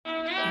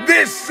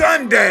This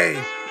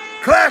Sunday,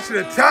 Clash of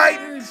the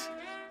Titans,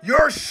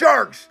 your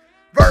Sharks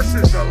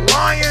versus the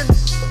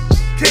Lions.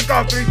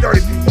 Kickoff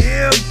 3:30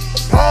 p.m.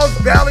 Pauls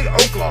Valley,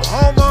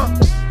 Oklahoma.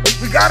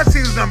 We got to see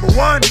who's number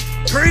one.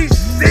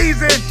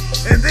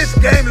 Preseason, and this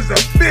game is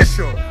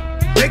official.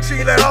 Make sure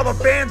you let all the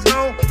fans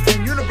know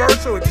from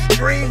Universal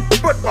Extreme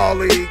Football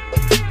League,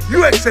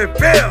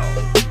 UXFL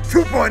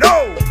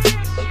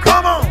 2.0.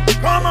 Come on,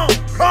 come on,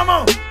 come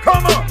on,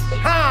 come on.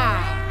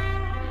 Ha!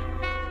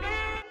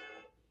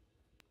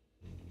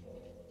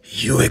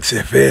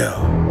 UXFL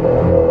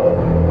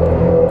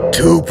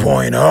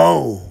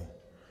 2.0.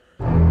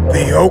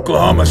 The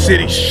Oklahoma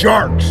City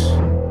Sharks.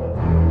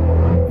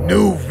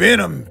 New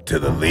venom to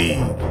the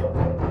league.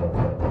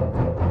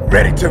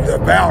 Ready to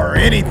devour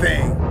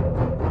anything.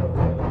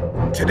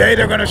 Today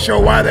they're going to show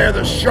why they're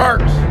the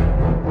Sharks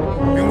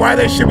and why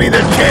they should be the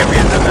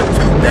champions of the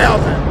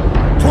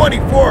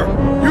 2024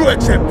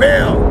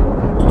 UXFL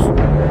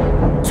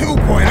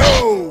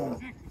 2.0.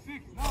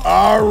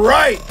 All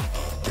right.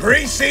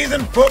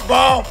 Preseason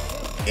football,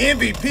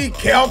 MVP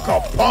Cal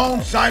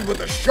Capone signed with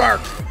the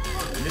Sharks.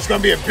 And it's going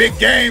to be a big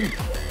game.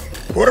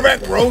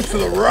 Quarterback rolls to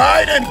the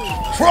right and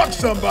trucks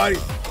somebody.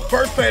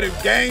 First play of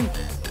the game,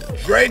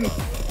 Drayden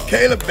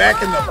Caleb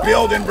back in the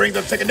building, brings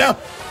up second down.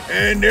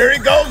 And there he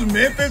goes,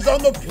 Memphis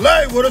on the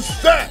play with a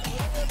sack.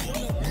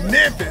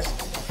 Memphis.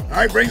 All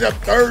right, brings up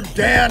third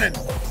down, and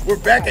we're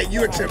back at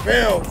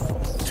UXFL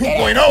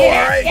 2.0, all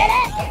right?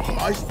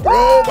 Nice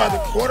throw by the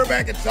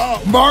quarterback. It's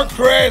off.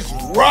 Marquez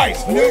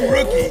Rice, new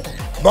rookie.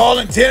 Ball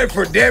intended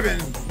for Devin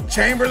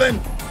Chamberlain.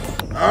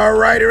 All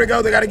right, here we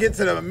go. They got to get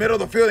to the middle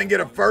of the field and get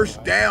a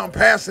first down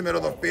past the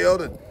middle of the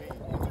field. And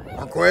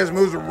Marquez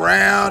moves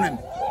around, and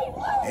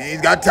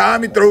he's got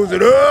time. He throws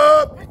it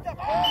up.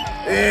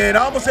 And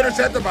almost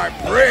intercepted by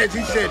Bridge.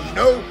 He said,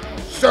 no,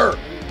 sir.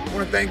 I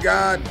want to thank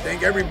God,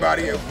 thank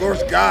everybody, of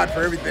course, God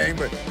for everything,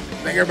 but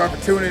thank everybody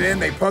for tuning in.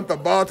 They punt the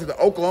ball to the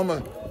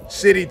Oklahoma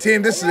City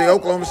team. This is the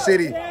Oklahoma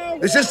City.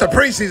 It's just a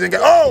preseason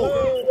game.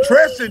 Oh,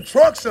 Tristan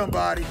trucks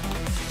somebody.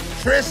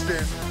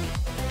 Tristan.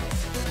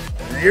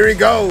 And here he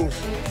goes.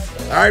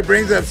 All right,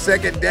 brings up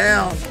second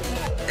down.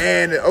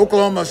 And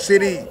Oklahoma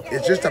City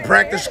is just a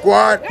practice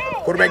squad.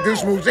 Quarterback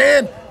Deuce moves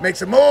in,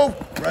 makes a move,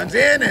 runs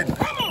in, and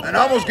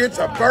almost gets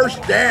a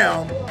first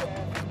down.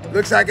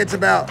 Looks like it's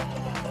about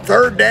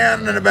third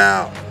down and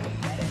about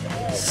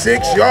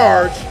 6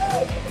 yards.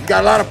 You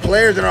got a lot of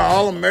players that are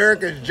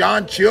All-Americans.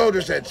 John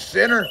Childress at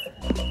center.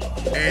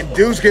 And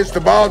Deuce gets the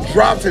ball,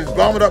 drops it,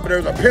 bum it up, and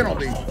there's a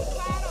penalty.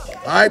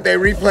 All right, they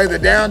replay the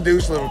down,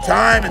 Deuce, a little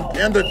time, and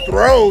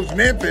underthrows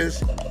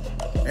Memphis.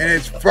 And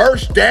it's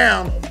first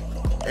down.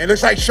 And it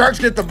looks like Sharks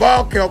get the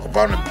ball, Cal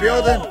Capone in the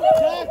building.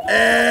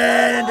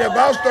 And the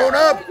ball's thrown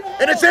up,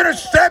 and it's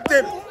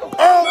intercepted.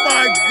 Oh,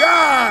 my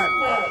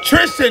God.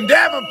 Tristan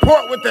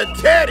Davenport with the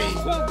Teddy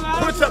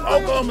puts up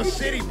Oklahoma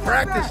City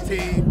practice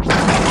team.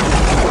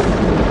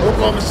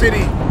 Oklahoma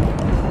City,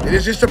 it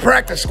is just a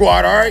practice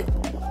squad, all right?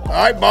 All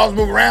right, balls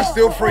move around.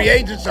 Still free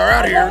agents are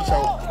out here,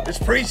 so it's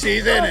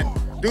preseason.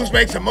 And Deuce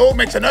makes a move,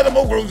 makes another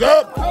move, moves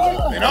up,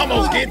 and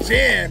almost gets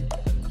in.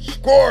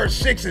 Scores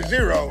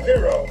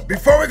 6-0.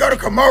 Before we go to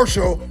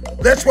commercial,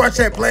 let's watch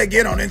that play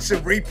again on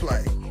instant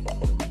replay.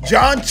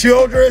 John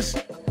Childress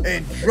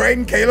and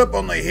Drayden Caleb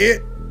on the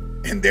hit,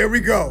 and there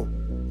we go.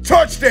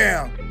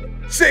 Touchdown,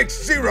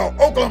 6-0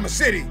 Oklahoma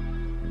City.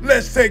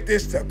 Let's take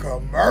this to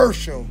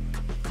commercial.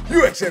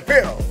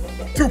 UXFL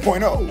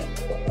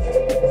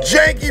 2.0.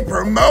 Janky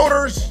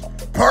Promoters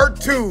Part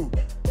 2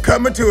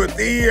 coming to a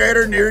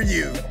theater near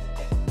you.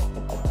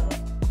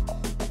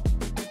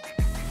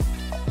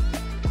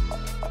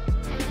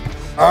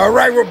 All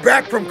right, we're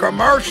back from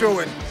commercial,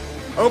 and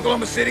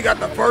Oklahoma City got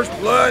the first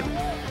blood.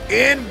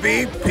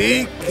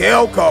 MVP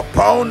Cal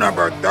Capone,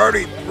 number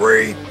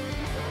 33,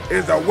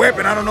 is a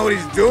weapon. I don't know what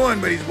he's doing,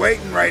 but he's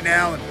waiting right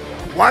now.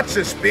 And watch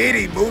the speed.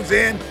 He moves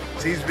in,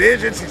 sees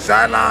vision, sees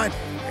sideline,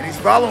 and he's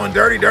following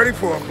Dirty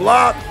for a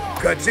block.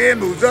 Cuts in,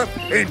 moves up,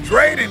 and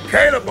Drayden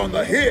Caleb on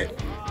the hit.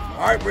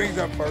 All right, brings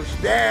up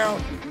first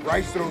down.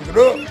 Rice throws it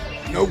up.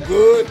 No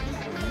good.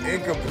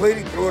 Incomplete.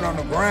 He threw it on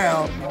the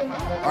ground.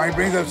 All right,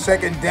 brings up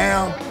second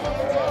down.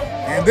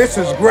 And this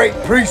is great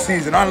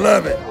preseason. I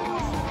love it.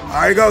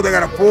 All right, go. They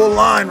got a full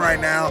line right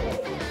now.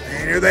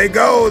 And here they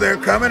go. They're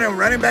coming, and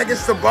running back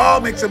gets the ball,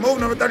 makes a move,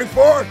 number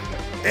 34.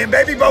 And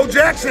baby Bo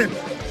Jackson,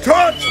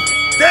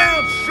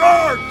 touchdown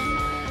Sharks.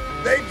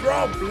 They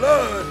draw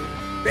blood.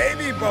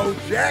 Baby Bo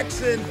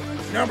Jackson,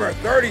 number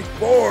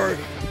 34.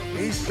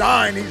 He's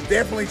signed. He's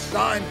definitely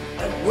signed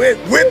with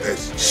the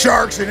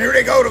Sharks. And here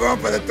they go. They're going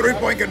for the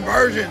three-point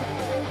conversion.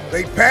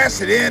 They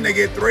pass it in. They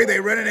get 3. They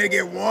run it. They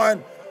get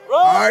 1.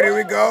 All right, here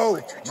we go.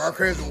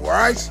 Marquez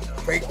Rice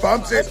fake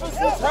bumps it. Goes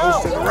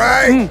to the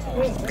right.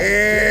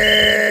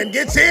 And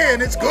gets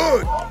in. It's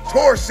good.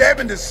 Score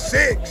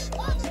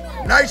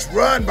 7-6. Nice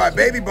run by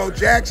Baby Bo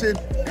Jackson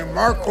and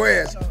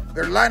Marquez.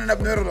 They're lining up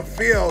middle of the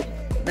field.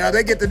 Now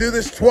they get to do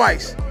this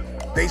twice.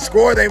 They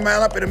score. They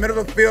line up in the middle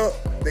of the field.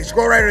 They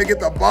score right here to get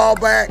the ball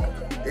back.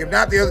 If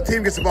not, the other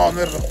team gets the ball in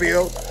the middle of the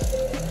field.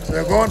 So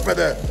they're going for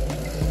the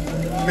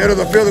Middle of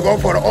the field, they're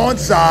going for the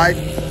onside.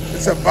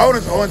 It's a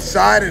bonus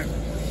onside, and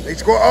they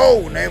score.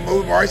 Oh, and they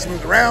move. Morrissey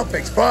moves around,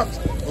 fakes pumps,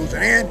 moves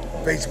it in,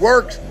 face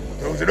works,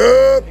 throws it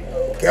up.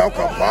 Kel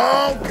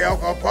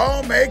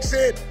Capone makes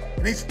it,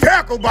 and he's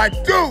tackled by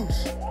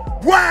Deuce.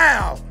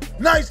 Wow,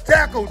 nice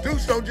tackle.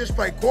 Deuce don't just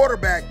play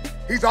quarterback,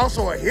 he's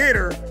also a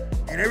hitter.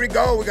 And here we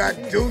go, we got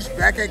Deuce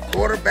back at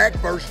quarterback,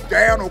 first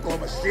down,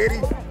 Oklahoma City.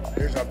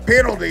 There's a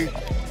penalty.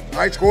 All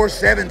right, score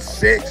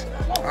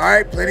 7-6. All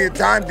right, plenty of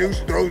time. Deuce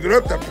throws it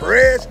up to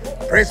Perez.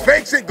 Perez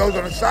fakes it, goes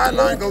on the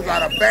sideline, goes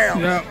out of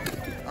bounds. Yep.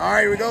 All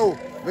right, here we go.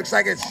 Looks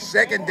like it's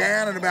second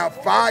down and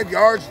about 5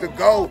 yards to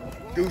go.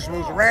 Deuce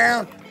moves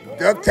around.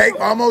 Duct tape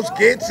almost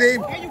gets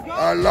him,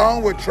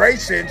 along with Trey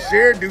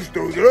Sincere. Deuce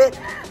throws it up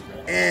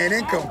and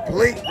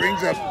incomplete.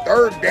 Brings up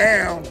third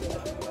down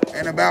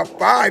and about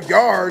 5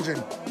 yards,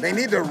 and they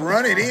need to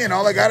run it in.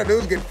 All they got to do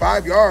is get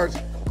 5 yards.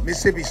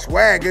 Mississippi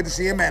Swag, good to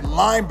see him at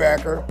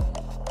linebacker.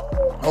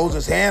 Holds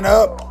his hand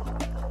up,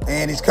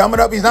 and he's coming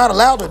up. He's not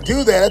allowed to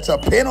do that. It's a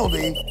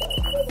penalty.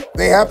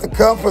 They have to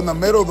come from the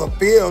middle of the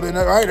field. And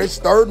all right, it's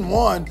 3rd and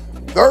 1.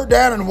 3rd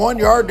down and 1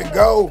 yard to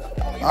go.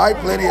 All right,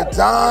 plenty of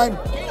time.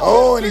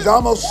 Oh, and he's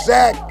almost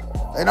sacked.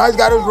 And now he's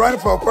got his running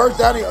for a first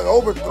down. He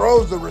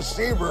overthrows the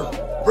receiver.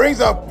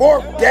 Brings up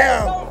 4th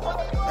down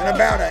and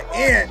about an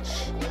inch.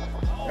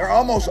 They're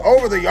almost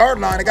over the yard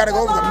line. They got to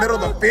go over the middle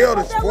of the field.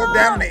 It's 4th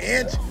down and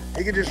an inch.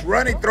 He can just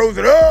run. He throws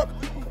it up.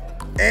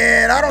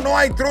 And I don't know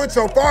how he threw it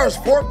so far. It's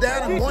 4th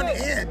down and 1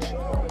 inch.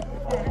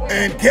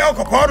 And Kel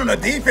Capone on the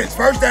defense.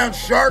 First down,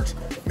 Sharks.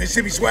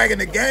 Mississippi Swag in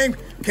the game.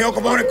 Kel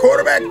Capone at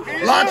quarterback.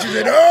 Launches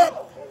it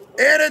up.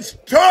 And it's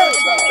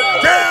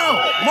touchdown.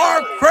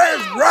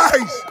 Marquez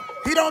Rice.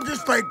 He don't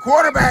just play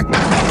quarterback. He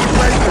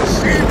plays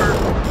receiver.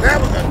 That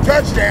was a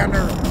touchdown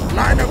there.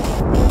 Lineup.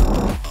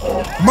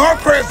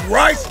 Marquez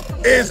Rice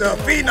is a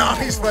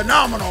phenom. He's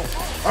phenomenal.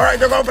 All right,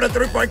 they're going for the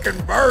 3-point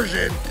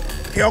conversion.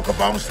 Kel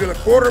Capone still a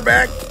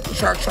quarterback.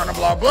 Sharks trying to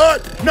blow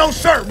blood. No,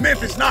 sir.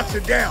 Memphis knocks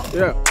it down.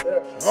 Yeah.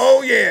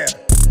 Oh, yeah.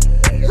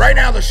 Right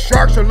now, the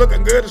Sharks are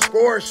looking good. The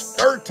score is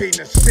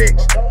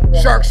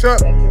 13-6. Sharks up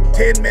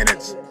 10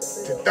 minutes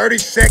to 30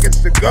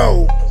 seconds to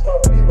go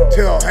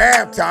till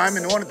halftime.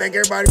 And I want to thank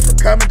everybody for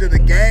coming to the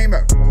game,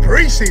 a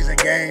preseason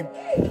game.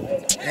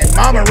 And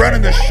Mama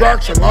running the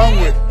Sharks along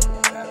with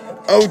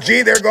OG.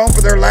 They're going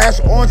for their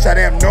last onside.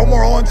 They have no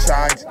more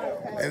onsides.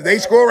 If they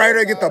score right,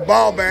 they get the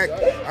ball back. All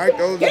right,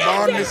 throws the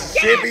ball to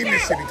Mississippi.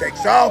 Mississippi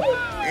takes off,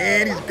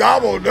 and he's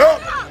gobbled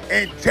up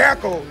and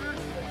tackled.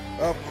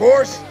 Of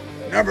course,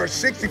 number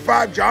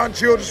 65, John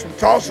Childress from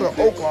Tulsa,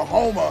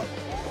 Oklahoma.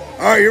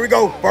 All right, here we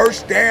go.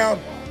 First down.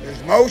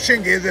 There's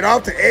motion. Gives it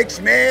off to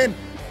X-Man.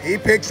 He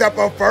picks up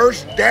a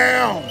first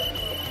down.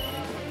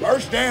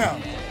 First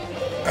down.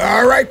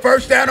 All right,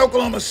 first down,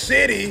 Oklahoma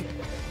City.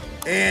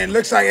 And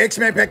looks like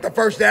X-Man picked the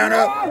first down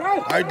up.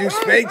 All right, Deuce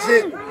fakes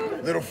it.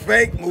 Little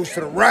fake, moves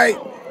to the right.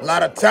 A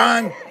lot of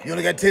time. You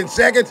only got 10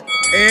 seconds.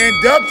 And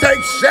Duct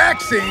Tape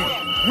sacks him.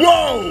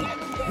 Whoa!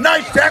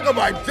 Nice tackle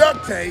by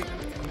Duct Tape.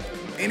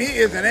 And he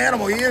is an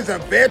animal. He is a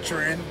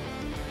veteran.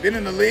 Been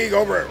in the league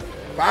over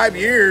 5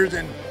 years.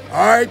 And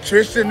all right,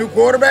 Tristan, new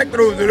quarterback,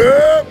 throws it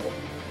up.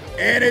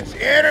 And it's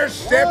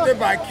intercepted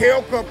by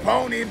Kel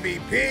Capone,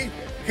 MVP.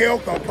 Kel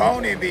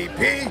Capone,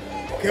 MVP.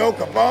 Kel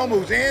Capone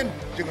moves in,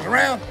 jiggles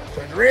around,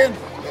 turns around,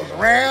 goes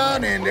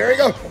around, and there he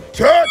goes.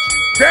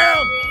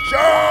 Touchdown,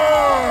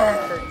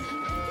 Sharks!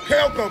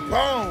 Kel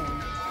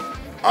Capone,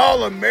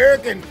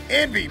 All-American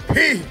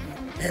MVP,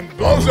 and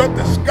blows up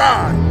the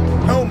sky.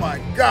 Oh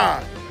my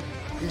God,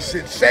 he's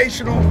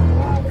sensational.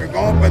 They're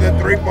going for the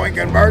 3-point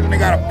conversion. They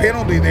got a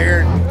penalty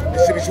there.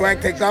 Mississippi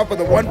Swag takes off for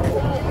the one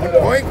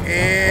point,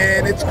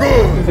 and it's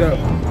good.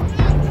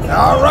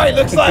 All right,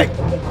 looks like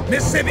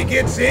Mississippi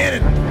gets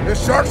in, and the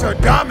Sharks are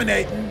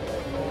dominating.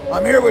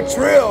 I'm here with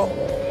Trill.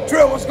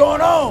 Trill, what's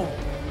going on?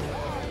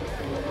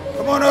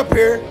 Come on up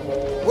here.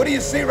 What do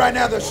you see right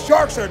now? The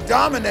Sharks are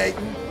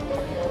dominating.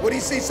 What do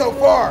you see so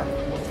far?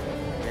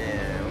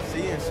 Man, I'm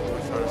seeing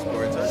someone trying to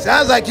score a touchdown.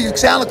 Sounds like you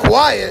sound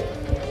quiet.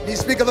 You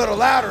speak a little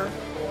louder.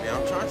 Yeah,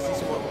 I'm trying to see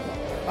someone.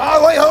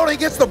 Oh, wait, hold on. He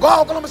gets the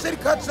ball. Oklahoma City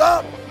cuts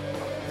up,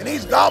 and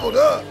he's gobbled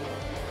up.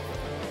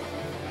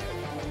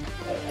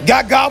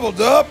 Got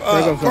gobbled up.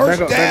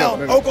 First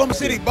down, Oklahoma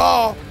City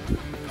ball.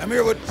 I'm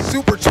here with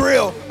Super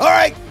Trill. All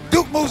right,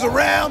 Duke moves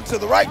around to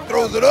the right,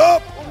 throws it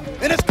up,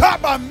 and it's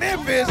caught by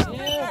Memphis.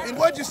 And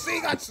what'd you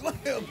see? Got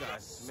slammed. Got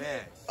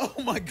smashed. Oh,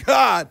 my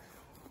God.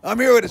 I'm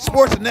here with a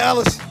sports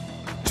analyst,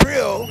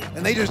 Trill,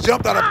 and they just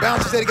jumped out of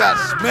bounds and said he got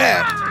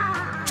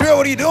smacked. Trill,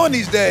 what are you doing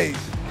these days?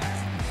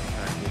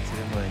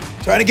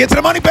 Trying to get to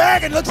the money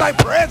back, and it looks like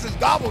Perez is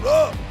gobbled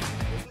up.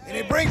 And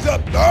it brings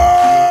up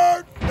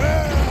 3rd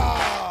down.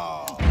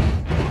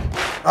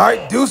 All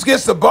right, Deuce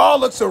gets the ball,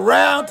 looks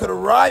around to the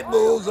right,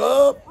 moves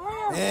up,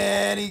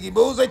 and he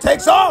moves, he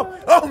takes off.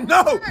 Oh,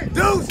 no,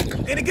 Deuce,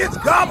 and he gets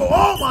gobbled.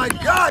 Oh, my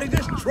God, he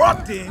just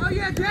trucked him. Oh,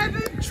 yeah,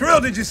 David. Trill,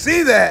 did you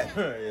see that?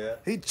 Yeah.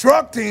 He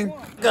trucked him.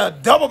 Got a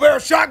double-barrel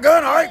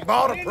shotgun. All right,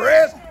 ball to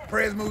Perez.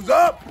 Perez moves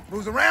up,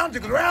 moves around,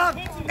 jiggles around,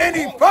 and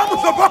he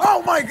fumbles the ball.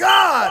 Oh, my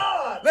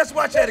God. Let's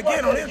watch that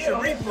again on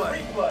instant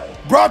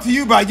replay. Brought to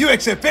you by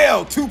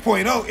UXFL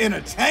 2.0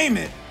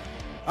 Entertainment.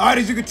 All right,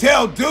 as you can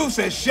tell, Deuce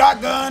has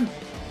shotgun,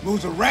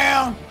 moves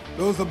around,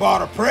 throws the ball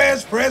to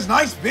Prez. Prez,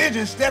 nice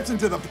vision, steps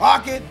into the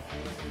pocket,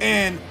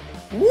 and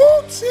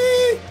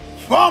whoopsie,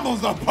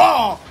 fumbles the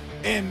ball,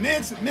 and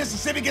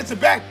Mississippi gets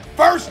it back.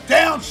 First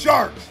down,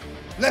 Sharks.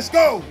 Let's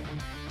go.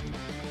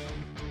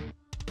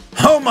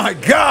 Oh my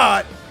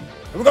God.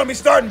 We're going to be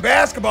starting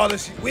basketball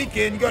this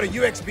weekend. You go to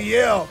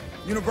UXBL,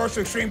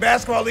 Universal Extreme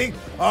Basketball League.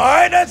 All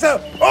right, that's oh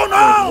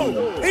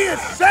no! He is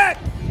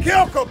sacked.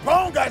 Kel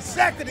Capone got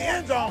sacked in the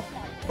end zone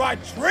by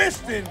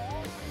Tristan.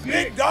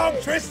 Big dog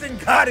Tristan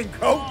got him,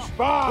 coach.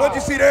 What'd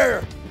you see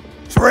there?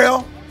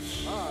 Trail?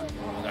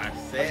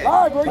 He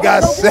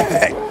got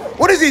sacked.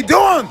 What is he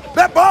doing?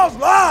 That ball's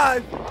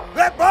live.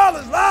 That ball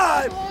is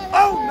live.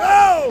 Oh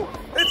no!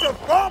 It's a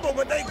fumble,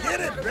 but they get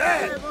it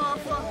back.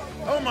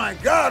 Oh my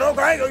God,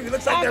 okay, it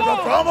looks like there's a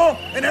fumble,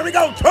 and there we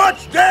go,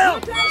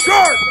 touchdown,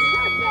 Shark.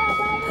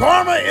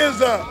 Karma is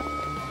a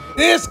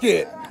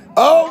biscuit.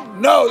 Oh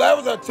no, that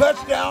was a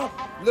touchdown.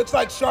 Looks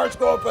like Sharks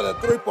going for the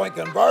three-point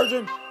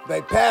conversion.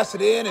 They pass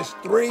it in, it's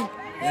 3,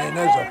 and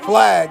there's a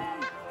flag.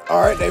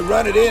 All right, they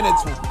run it in,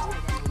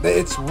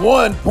 it's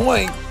 1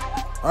 point.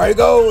 All right,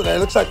 go, it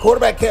looks like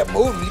quarterback kept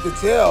moving, you can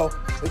tell.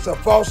 It's a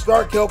false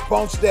start, Kel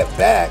Capone step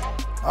back.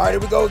 All right, here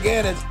we go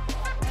again, it's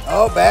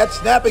bad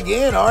snap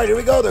again. All right, here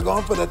we go. They're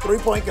going for the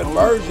three-point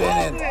conversion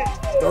and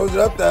throws it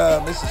up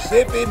to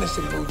Mississippi.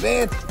 Mississippi moves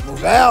in,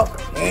 moves out,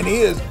 and he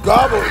is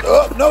gobbled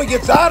up. No, he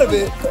gets out of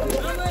it.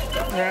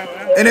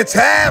 And it's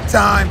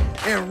halftime,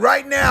 and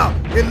right now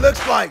it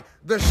looks like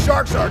the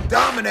Sharks are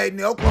dominating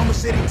the Oklahoma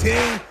City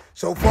team.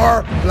 So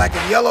far, black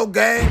and yellow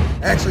game,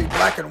 actually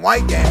black and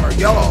white game or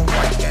yellow and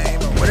white game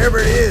or whatever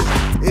it is.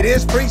 It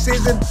is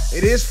preseason,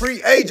 it is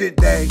free agent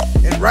day,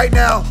 and right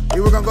now,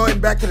 we're going to go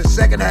back to the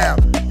second half,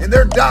 and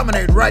they're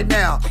dominating right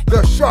now.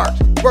 The Sharks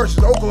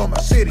versus Oklahoma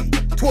City,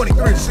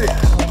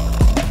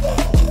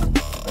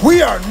 23-6.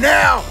 We are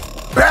now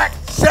back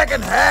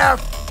second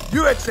half,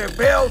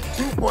 UXFL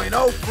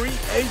 2.0 free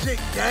agent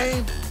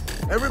game.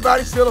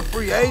 Everybody's still a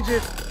free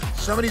agent.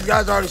 Some of these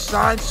guys already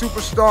signed.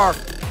 Superstar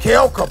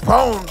Kel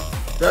Capone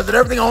does it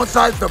everything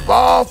onside the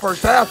ball,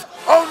 first half.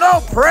 Oh no,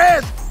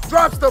 Prez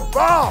drops the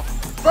ball.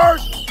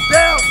 First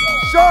down,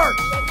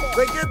 Sharks.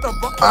 They get the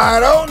ball. I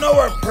don't know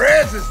where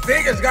Prez is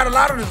thinking. He's got a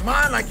lot on his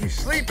mind like you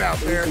sleep out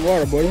there.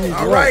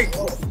 All right,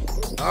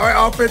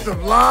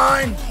 offensive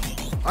line.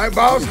 All right,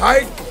 ball's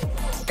height.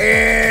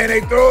 And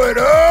they throw it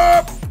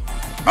up.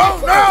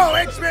 Oh no,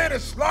 X-Man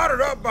is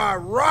slaughtered up by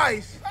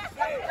Rice.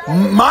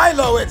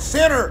 Milo at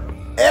center,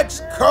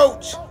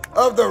 ex-coach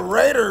of the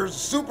Raiders,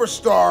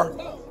 superstar.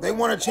 They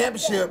won a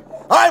championship.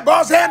 All right,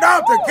 ball's hand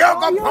off to Kel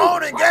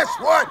Capone, and guess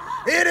what?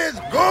 It is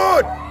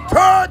good.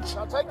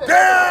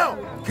 Touchdown!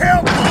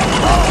 Kel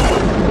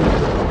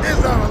Capone is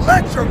an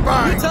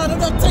electrifying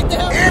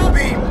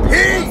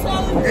MVP.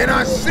 And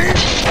I see,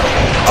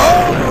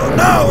 oh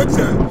no, it's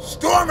a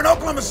storm in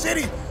Oklahoma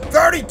City,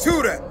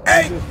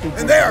 32-8,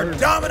 and they are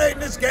dominating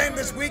this game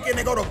this weekend.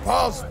 They go to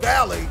Pauls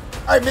Valley.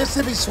 All right,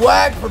 Mississippi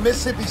Swag for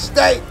Mississippi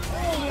State.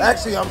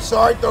 Actually, I'm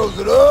sorry, throws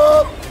it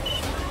up.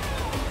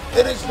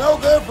 And it's no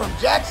good from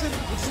Jackson,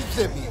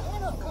 Mississippi.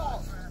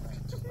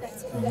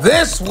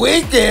 This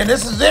weekend,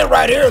 this is it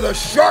right here. The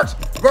Sharks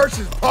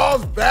versus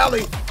Pauls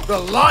Valley, the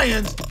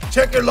Lions.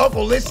 Check your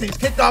local listings.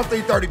 Kicked off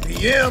 3:30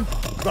 p.m.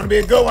 It's going to be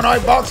a good one. All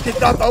right, Bucks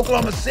kicked off to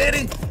Oklahoma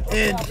City.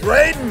 And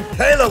Drayden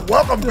Caleb,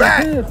 welcome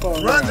back.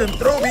 Runs him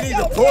through. He needs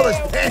to pull his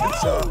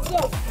pants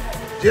up.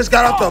 Just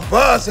got off the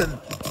bus and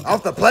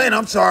off the plane,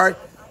 I'm sorry.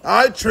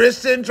 All right,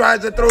 Tristan tries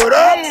to throw it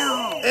up.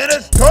 And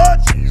it's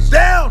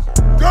touchdown.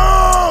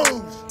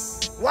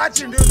 Goes.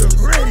 Watch him do the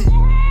gritty.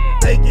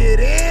 They get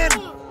in.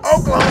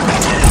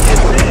 Oklahoma City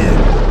gets in.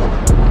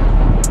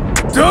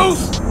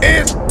 Deuce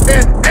is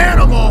an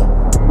animal.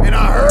 And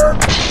I heard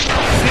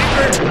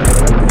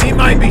secret, he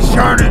might be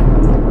churning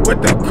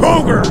with the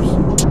Cougars.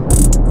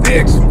 The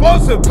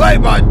explosive play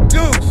by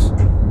Deuce.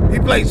 He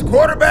plays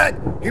quarterback,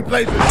 he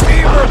plays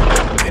receiver,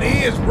 and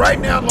he is right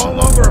now no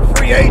longer a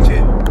free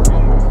agent.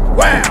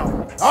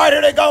 Wow. All right,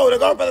 here they go. They're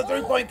going for the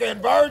three-point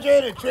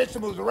conversion, and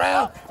Tristan moves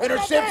around.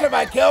 Interception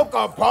by Kel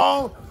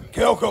Capone.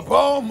 Kel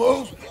Capone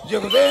moves,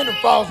 jiggles in, and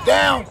falls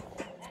down.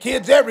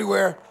 Kids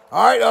everywhere.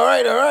 All right.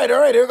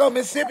 Here we go.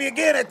 Mississippi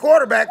again at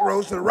quarterback,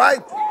 rolls to the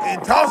right,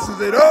 and tosses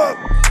it up.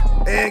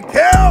 And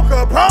Kel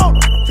Capone,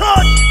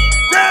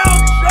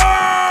 touchdown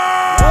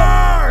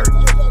Sharks!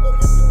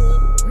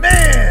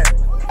 Man,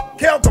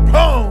 Kel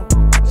Capone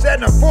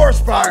setting a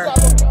forest fire.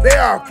 They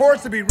are a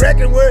force to be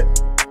reckoned with,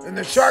 and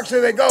the Sharks,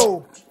 here they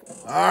go.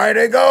 All right,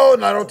 they go.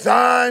 Not on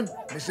time.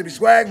 Mississippi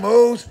Swag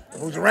moves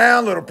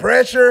around, little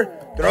pressure,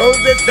 throws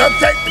it, duct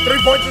tape. The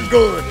 3 points is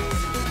good.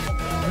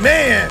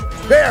 Man,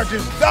 they are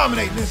just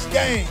dominating this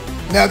game.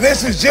 Now,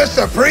 this is just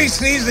a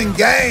preseason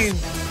game.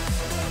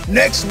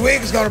 Next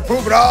week is going to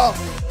prove it all,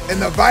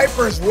 and the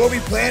Vipers will be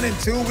playing in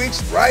 2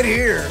 weeks right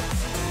here.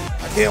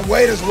 I can't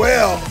wait as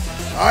well.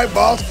 All right,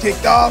 ball's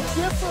kicked off.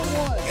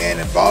 And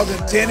the ball's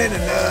intended.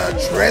 And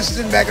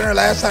Treston, back in her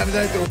last time,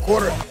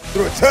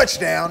 threw a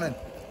touchdown. And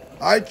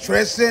all right,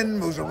 Treston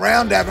moves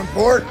around.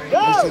 Davenport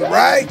moves to the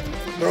right,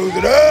 throws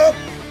it up.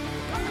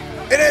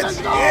 And it's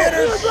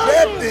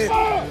intercepted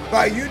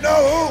by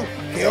you-know-who.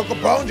 Kale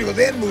Capone goes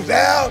in, moves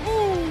out.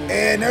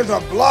 And there's a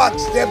block,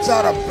 steps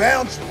out of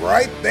bounds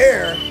right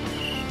there.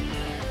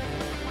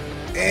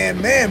 And,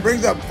 man,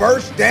 brings up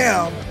first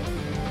down.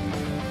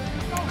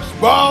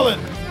 Balling.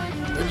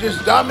 They're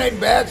just dominating.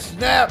 Bad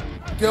snap.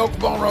 Kale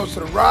Capone rolls to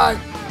the right.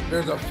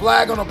 There's a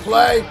flag on the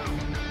play.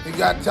 He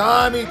got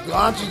time. He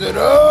launches it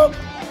up.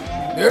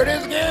 There it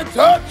is again.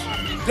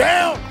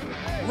 Touchdown.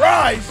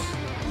 Rice.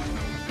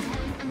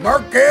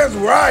 Marquez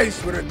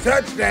Rice with a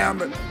touchdown,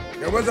 but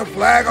there was a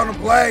flag on the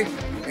play,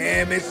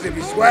 and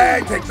Mississippi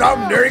Swag takes off,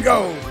 and there he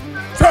goes.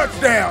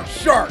 Touchdown,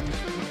 Sharks.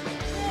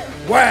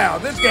 Wow,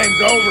 this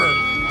game's over.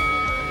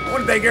 I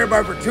want to thank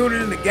everybody for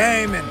tuning in the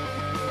game, and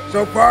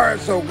so far,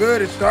 it's so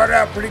good. It started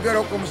out pretty good.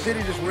 Oklahoma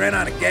City just ran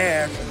out of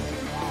gas.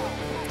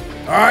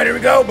 All right, here we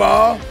go,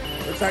 ball.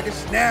 Looks like it's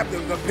snapped. There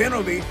was a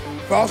penalty.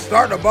 False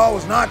start. The ball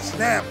was not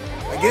snapped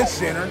against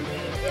center.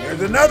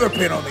 There's another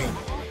penalty.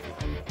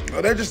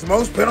 Well, they're just the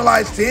most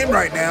penalized team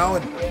right now.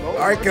 And all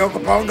right, Kale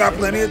Capone got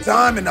plenty of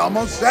time and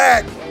almost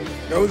sacked.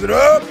 Throws it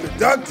up. The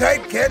duct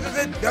tape catches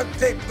it. Duct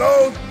tape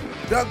goes.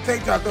 Duct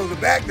tape throws it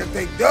back. Duct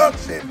tape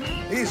ducks it.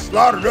 He's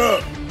slaughtered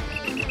up.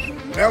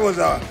 That was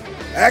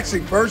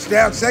actually first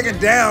down, second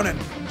down, and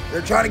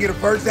they're trying to get a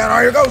first down. All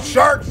right, here goes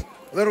Sharks.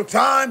 Little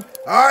time.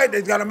 All right,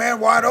 they've got a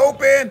man wide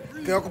open.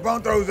 Kale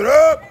Capone throws it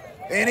up,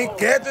 and he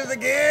catches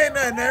again,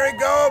 and there he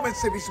goes.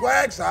 Mississippi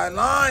Swag,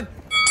 sideline,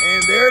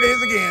 and there it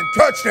is again.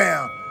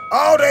 Touchdown.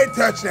 All-day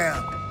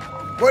touchdown.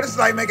 Boy, this is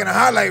like making a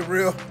highlight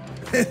reel.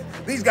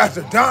 These guys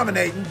are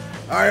dominating.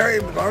 All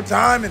right, more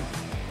time, and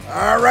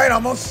all right,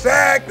 almost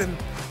sacked, and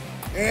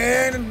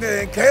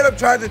Caleb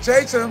tried to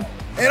chase him,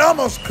 and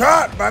almost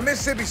caught by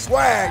Mississippi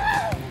Swag.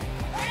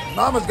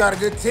 Mama's got a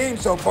good team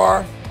so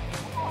far.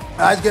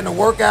 He's getting a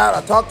workout.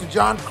 I talked to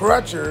John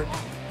Crutcher,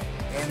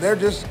 and they're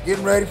just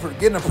getting ready for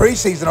getting a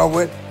preseason over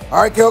with.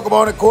 All right, Kale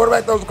Capone, the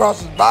quarterback throws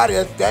across his body.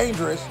 That's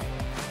dangerous.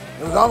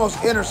 It was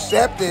almost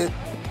intercepted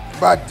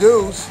by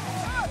Deuce.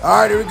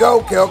 All right, here we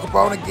go. Kale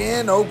Capone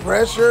again. No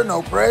pressure,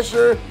 no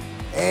pressure.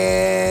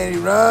 And he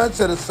runs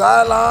to the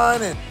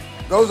sideline and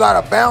goes out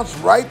of bounds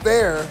right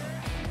there.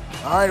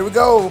 All right, here we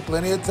go.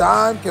 Plenty of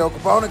time. Kale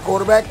Capone,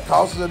 quarterback,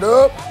 tosses it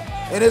up.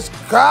 And it's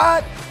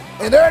caught.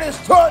 And there it is.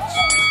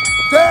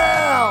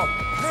 Touchdown.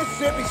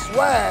 Mississippi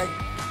Swag.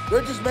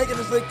 They're just making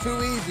this look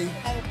too easy.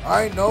 All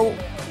right, no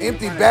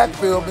empty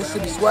backfield.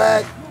 Mississippi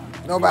Swag.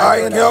 Nobody. All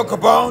right, Kale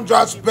Capone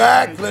drops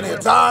back. Plenty of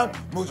time.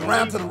 Moves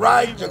around to the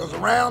right. Jiggles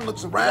around.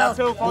 Looks around.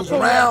 Moves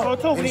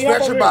around. And he's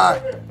pressured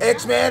by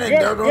X-Man. And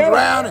there goes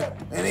around.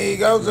 And he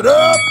goes it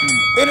up.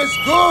 And it's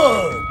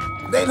good.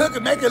 They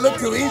make it look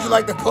too easy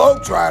like the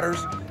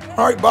Globetrotters.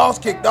 All right, ball's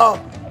kicked off.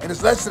 And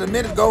it's less than a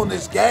minute to go in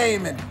this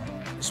game. And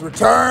it's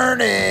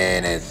returned.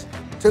 And it's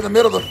to the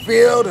middle of the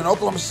field. And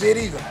Oklahoma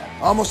City's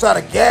almost out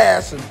of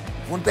gas. And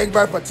I want to thank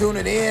everybody for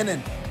tuning in.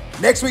 And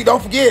next week,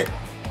 don't forget,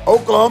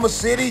 Oklahoma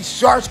City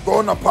Sharks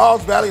going to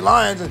Pauls Valley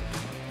Lions, and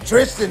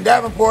Tristan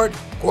Davenport,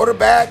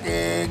 quarterback,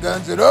 and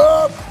guns it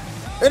up.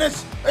 And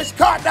it's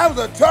caught. That was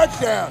a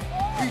touchdown.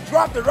 He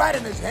dropped it right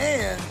in his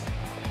hands.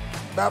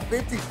 About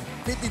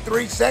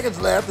 53 seconds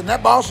left, and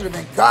that ball should have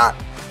been caught.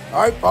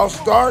 All right, false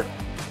start.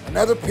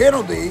 Another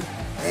penalty.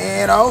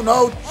 And oh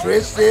no,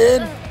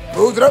 Tristan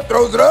moves it up,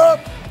 throws it up.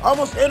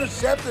 Almost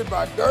intercepted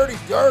by Dirty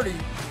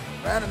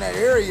around in that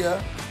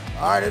area.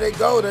 All right, there they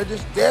go. They're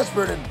just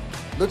desperate. And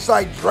looks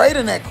like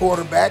Drayden at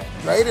quarterback.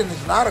 Drayden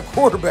is not a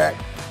quarterback.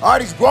 All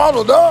right, he's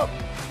balled up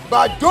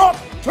by Duck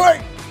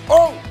Tape.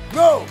 Oh,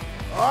 no.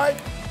 All right,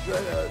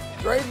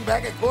 Drayden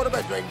back at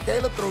quarterback. Drayden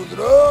Caleb throws it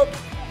up.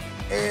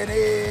 And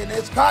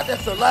it's caught.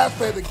 That's the last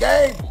play of the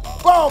game.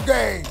 Ball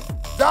game.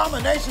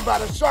 Domination by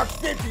the Sharks,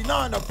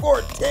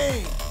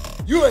 59-14.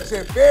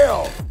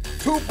 USFL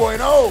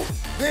 2.0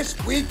 this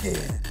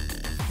weekend.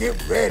 Get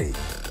ready.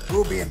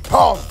 We'll be in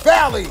Pauls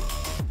Valley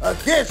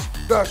against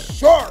the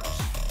Sharks.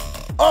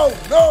 Oh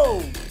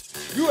no,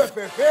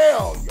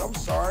 UFFL, I'm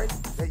sorry,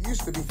 that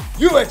used to be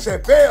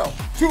UXFL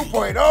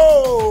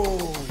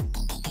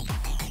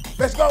 2.0.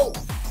 Let's go.